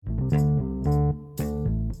Hello,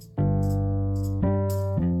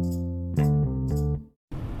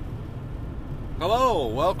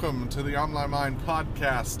 welcome to the Online Mind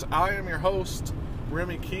Podcast. I am your host,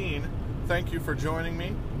 Remy Keene. Thank you for joining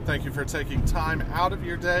me. Thank you for taking time out of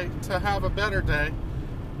your day to have a better day.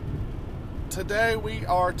 Today we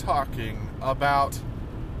are talking about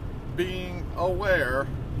being aware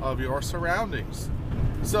of your surroundings.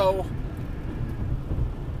 So,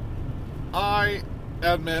 I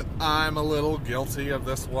admit I'm a little guilty of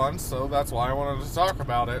this one, so that's why I wanted to talk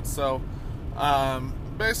about it. So,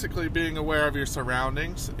 basically being aware of your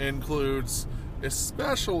surroundings includes,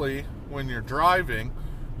 especially when you're driving,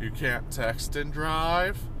 you can't text and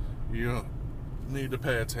drive. You need to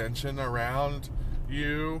pay attention around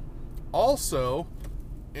you. Also,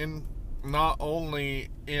 not only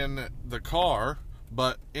in the car,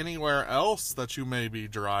 but anywhere else that you may be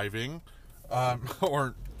driving,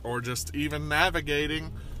 or just even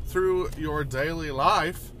navigating through your daily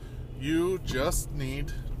life, you just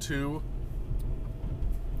need to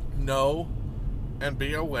know and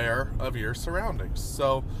be aware of your surroundings.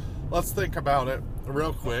 So let's think about it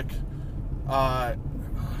real quick.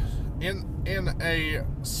 In a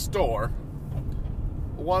store,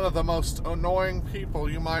 one of the most annoying people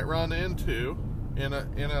you might run into in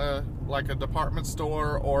a like a department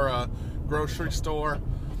store or a grocery store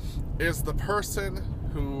is the person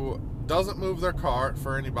who doesn't move their cart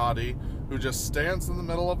for anybody, who just stands in the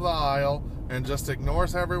middle of the aisle and just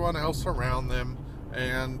ignores everyone else around them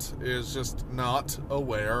and is just not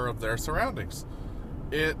aware of their surroundings.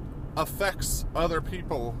 It affects other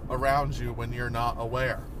people around you when you're not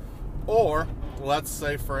aware. Or, let's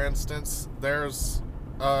say, for instance, there's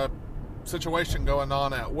a situation going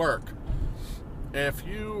on at work. If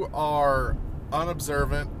you are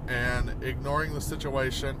unobservant and ignoring the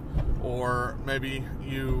situation, or maybe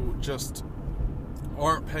you just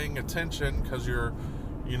aren't paying attention because you're,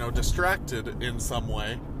 distracted in some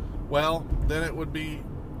way, well, then it would be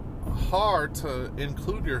hard to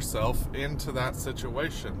include yourself into that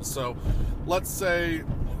situation. So let's say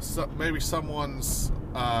maybe someone's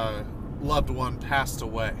loved one passed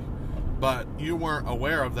away, but you weren't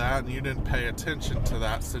aware of that and you didn't pay attention to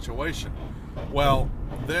that situation. Well,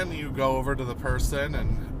 then you go over to the person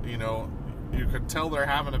and, you could tell they're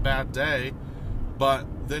having a bad day, but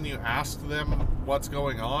then you ask them what's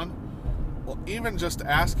going on. Well, even just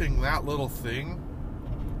asking that little thing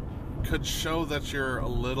could show that you're a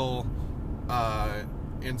little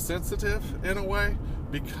insensitive in a way,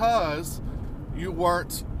 because you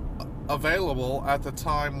weren't available at the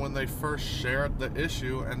time when they first shared the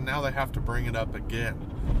issue, and now they have to bring it up again.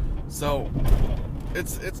 So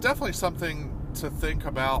it's definitely something to think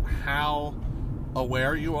about, how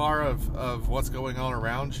aware you are of what's going on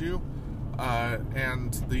around you,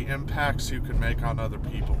 and the impacts you can make on other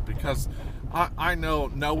people, because I know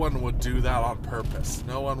no one would do that on purpose.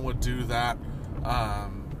 No one would do that,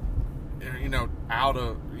 out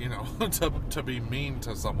of, to be mean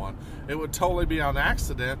to someone. It would totally be on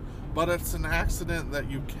accident, but it's an accident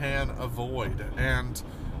that you can avoid. And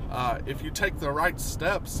if you take the right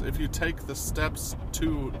steps, if you take the steps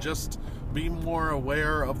to just be more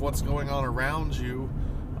aware of what's going on around you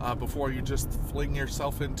before you just fling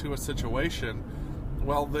yourself into a situation,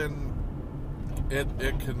 well, then it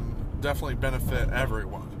can definitely benefit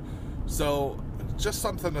everyone. So just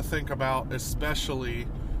something to think about, especially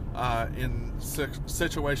in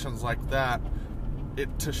situations like that.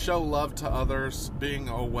 To show love to others, being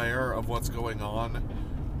aware of what's going on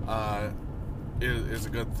is a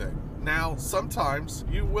good thing. Now, sometimes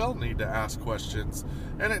you will need to ask questions,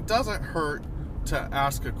 and it doesn't hurt to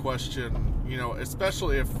ask a question,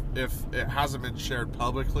 especially if it hasn't been shared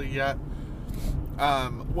publicly yet.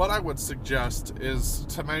 What I would suggest is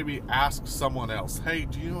to maybe ask someone else, hey,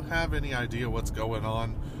 do you have any idea what's going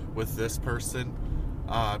on with this person?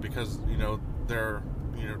 Because, they're,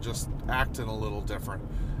 just acting a little different.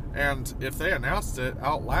 And if they announced it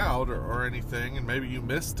out loud or anything, and maybe you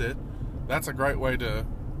missed it, that's a great way to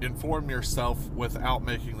inform yourself without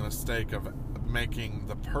making the mistake of making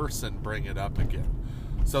the person bring it up again.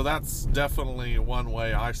 So that's definitely one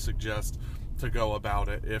way I suggest to go about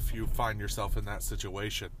it if you find yourself in that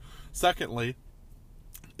situation. Secondly,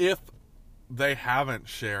 if they haven't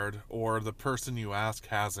shared, or the person you ask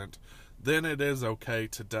hasn't, then it is okay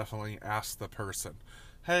to definitely ask the person,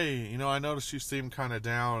 hey, I noticed you seem kind of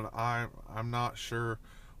down. I'm not sure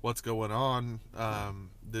what's going on.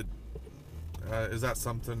 Is that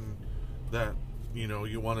something that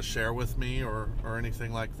you want to share with me, or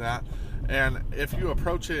anything like that? And if you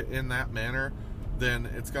approach it in that manner, then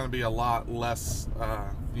it's going to be a lot less,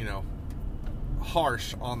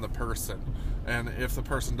 harsh on the person. And if the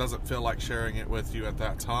person doesn't feel like sharing it with you at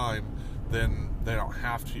that time, then they don't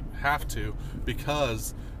have to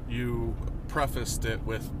because you prefaced it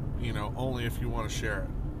with, only if you want to share it.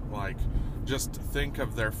 Like, just think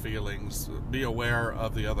of their feelings, be aware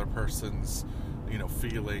of the other person's,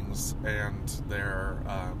 feelings and their,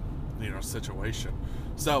 situation.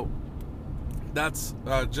 So that's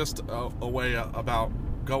just a way about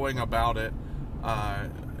going about it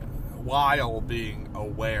while being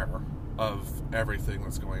aware of everything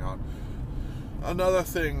that's going on. Another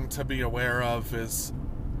thing to be aware of is,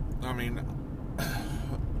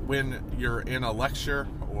 when you're in a lecture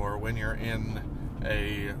or when you're in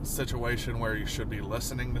a situation where you should be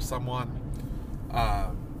listening to someone,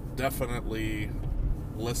 definitely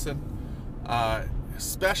listen.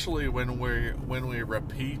 Especially when we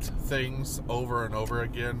repeat things over and over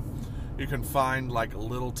again. You can find like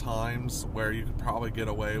little times where you could probably get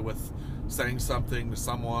away with saying something to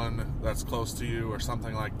someone that's close to you or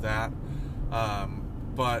something like that.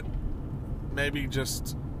 But maybe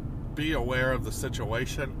just be aware of the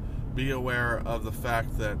situation. Be aware of the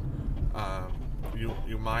fact that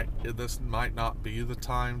this might not be the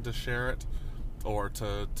time to share it or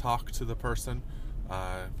to talk to the person,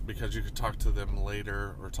 because you could talk to them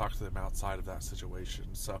later or talk to them outside of that situation.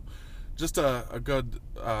 So just a good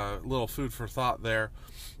little food for thought there.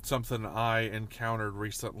 Something I encountered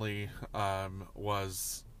recently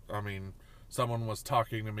was, someone was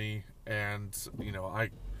talking to me, and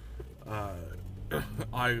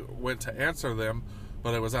I went to answer them,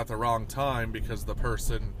 but it was at the wrong time because the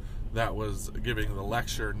person that was giving the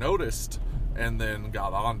lecture noticed and then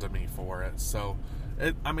got on to me for it. So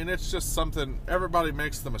it's just something, everybody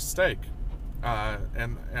makes the mistake,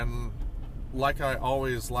 and like I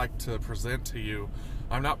always like to present to you,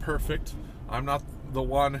 I'm not perfect. I'm not the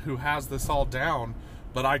one who has this all down,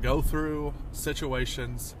 but I go through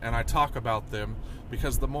situations and I talk about them,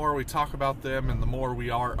 because the more we talk about them and the more we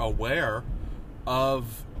are aware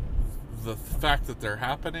of the fact that they're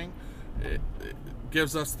happening, it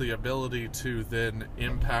gives us the ability to then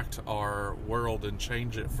impact our world and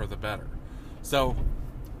change it for the better. So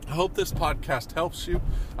I hope this podcast helps you.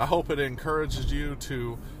 I hope it encourages you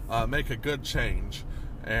to make a good change.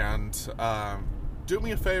 And do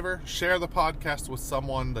me a favor, share the podcast with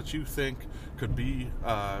someone that you think could be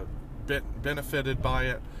benefited by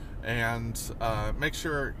it. And make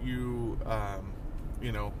sure you,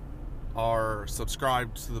 are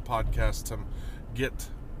subscribed to the podcast to get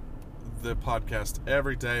the podcast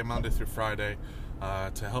every day, Monday through Friday,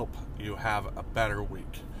 to help you have a better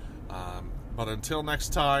week. But until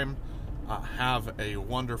next time, have a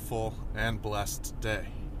wonderful and blessed day.